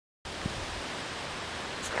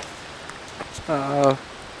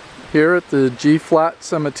Here at the G-Flat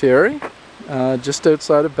Cemetery, just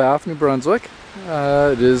outside of Bath, New Brunswick.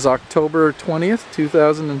 It is October 20th,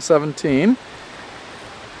 2017,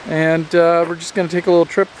 and we're just going to take a little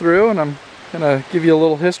trip through, and I'm going to give you a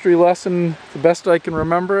little history lesson the best I can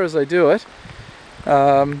remember as I do it.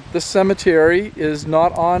 This cemetery is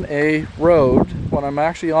not on a road. What I'm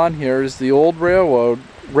actually on here is the old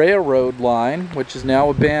railroad line, which is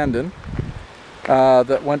now abandoned,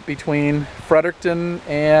 that went between Fredericton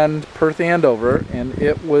and Perth Andover, and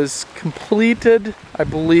it was completed, I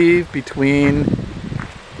believe, between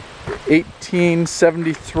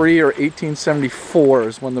 1873 or 1874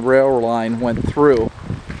 is when the railroad line went through.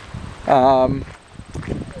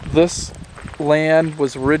 This land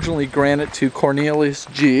was originally granted to Cornelius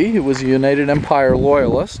G., who was a United Empire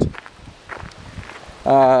Loyalist.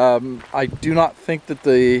 I do not think that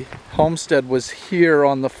the homestead was here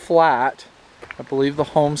on the flat. I believe the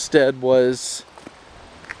homestead was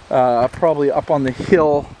probably up on the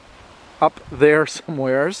hill, up there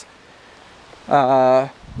somewheres. The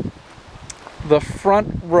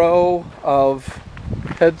front row of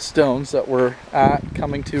headstones that we're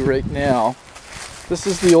coming to right now, this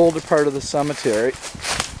is the older part of the cemetery.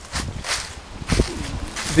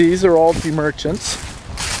 These are all demerchants,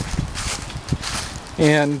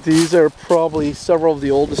 and these are probably several of the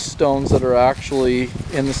oldest stones that are actually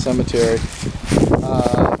in the cemetery.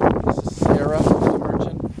 This is Sarah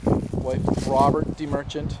DeMerchant, wife of Robert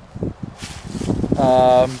DeMerchant,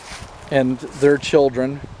 and their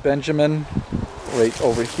children, Benjamin, right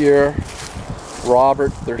over here,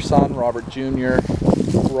 Robert, their son, Robert Jr.,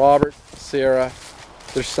 Robert, Sarah,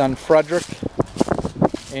 their son Frederick,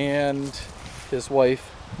 and his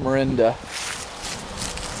wife Marinda.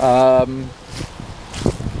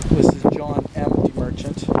 This is John M.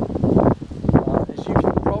 DeMerchant. As you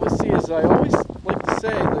can probably see, as I always like to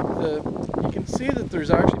say, that you can see that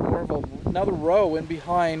there's actually more of another row in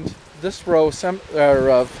behind this row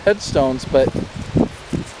of headstones, but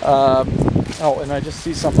oh, and I just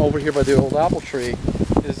see something over here by the old apple tree.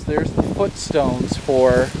 There's the footstones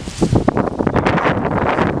for.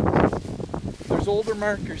 There's older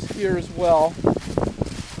markers here as well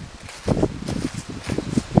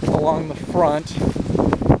along the front.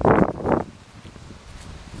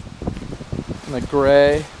 And the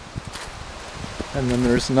gray, and then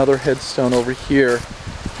there's another headstone over here.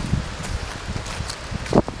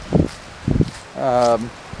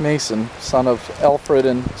 Mason, son of Alfred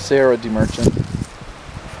and Sarah DeMerchant.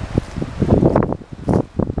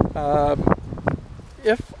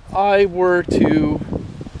 If I were to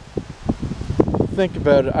think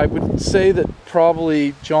about it, I would say that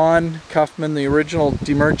probably John Cuffman, the original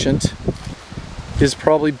DeMerchant, is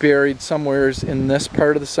probably buried somewhere in this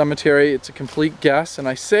part of the cemetery. It's a complete guess, and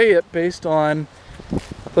I say it based on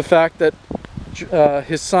the fact that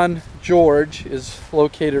his son George is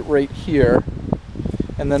located right here,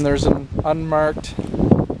 and then there's an unmarked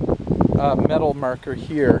metal marker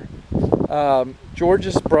here.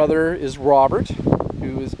 George's brother is Robert,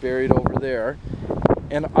 who is buried over there,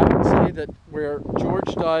 and I would say that where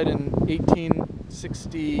George died in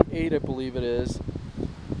 1868, I believe it is,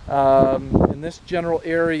 in this general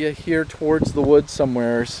area here towards the woods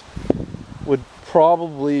somewheres would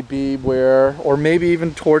probably be where, or maybe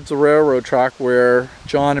even towards the railroad track, where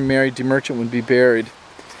John and Mary DeMerchant would be buried.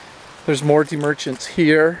 There's more DeMerchants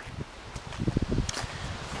here.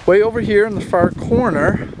 Way over here in the far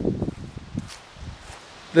corner,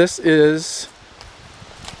 this is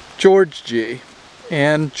George G.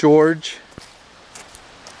 And George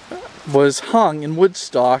was hung in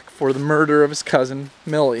Woodstock for the murder of his cousin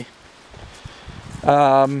Millie.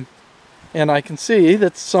 And I can see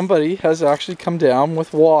that somebody has actually come down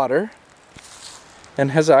with water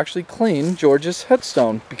and has actually cleaned George's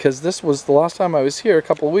headstone, because this was the last time I was here a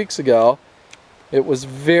couple of weeks ago. It was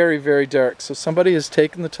very, very dark, so somebody has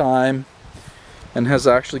taken the time and has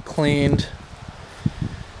actually cleaned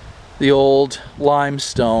the old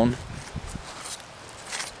limestone,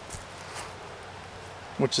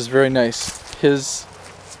 which is very nice.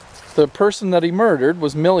 The person that he murdered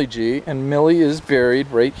was Millie G., and Millie is buried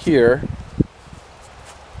right here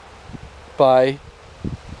by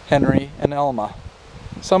Henry and Elma.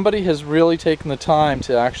 Somebody has really taken the time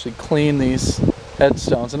to actually clean these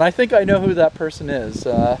headstones, and I think I know who that person is.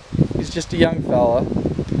 He's just a young fella,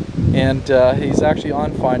 and he's actually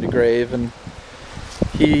on Find a Grave, and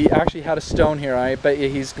he actually had a stone here. I bet you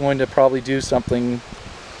he's going to probably do something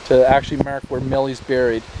to actually mark where Millie's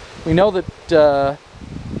buried. We know that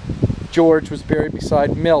George was buried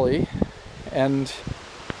beside Millie, and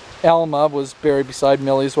Elma was buried beside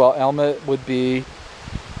Millie as well. Elma would be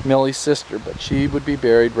Millie's sister, but she would be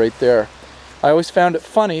buried right there. I always found it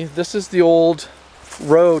funny. This is the old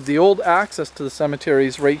road, the old access to the cemetery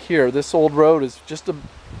is right here. This old road is just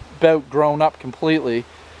about grown up completely.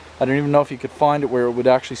 I don't even know if you could find it where it would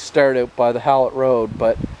actually start out by the Hallett Road,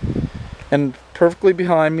 but and perfectly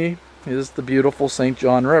behind me is the beautiful St.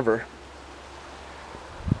 John River.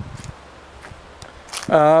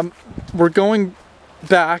 We're going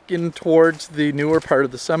back in towards the newer part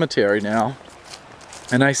of the cemetery now.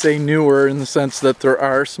 And I say newer in the sense that there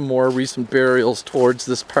are some more recent burials towards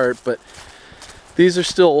this part, but these are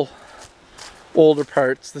still older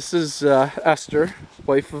parts. This is Esther,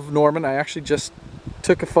 wife of Norman. I actually just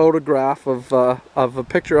took a photograph of a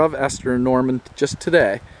picture of Esther and Norman just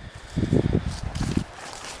today.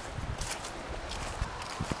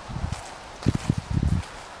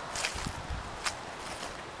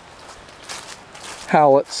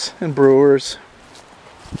 Halletts and Brewers.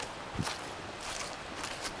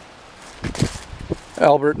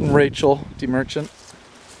 Albert and Rachel DeMerchant.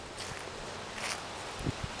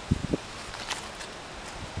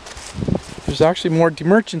 There's actually more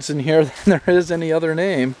DeMerchants in here than there is any other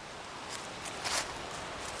name.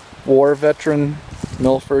 War veteran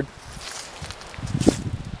Milford.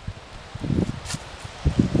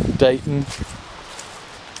 Dighton.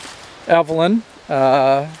 Evelyn.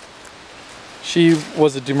 She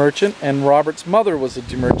was a DeMerchant, and Robert's mother was a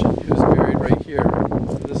DeMerchant, who's buried right here.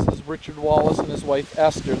 This is Richard Wallace and his wife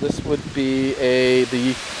Esther. This would be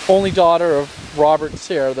the only daughter of Robert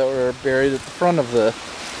Sayre that were buried at the front of the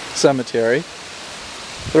cemetery.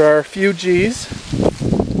 There are a few G's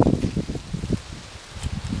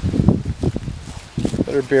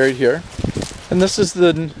that are buried here, and this is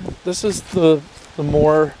the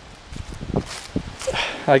more,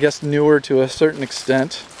 I guess, newer to a certain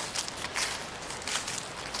extent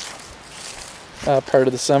part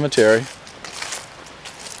of the cemetery.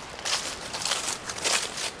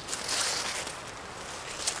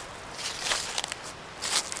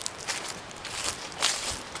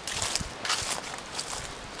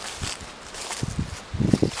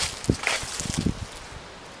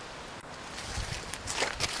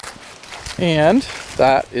 And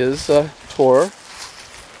that is a tour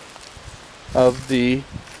of the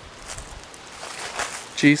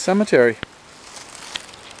G Cemetery.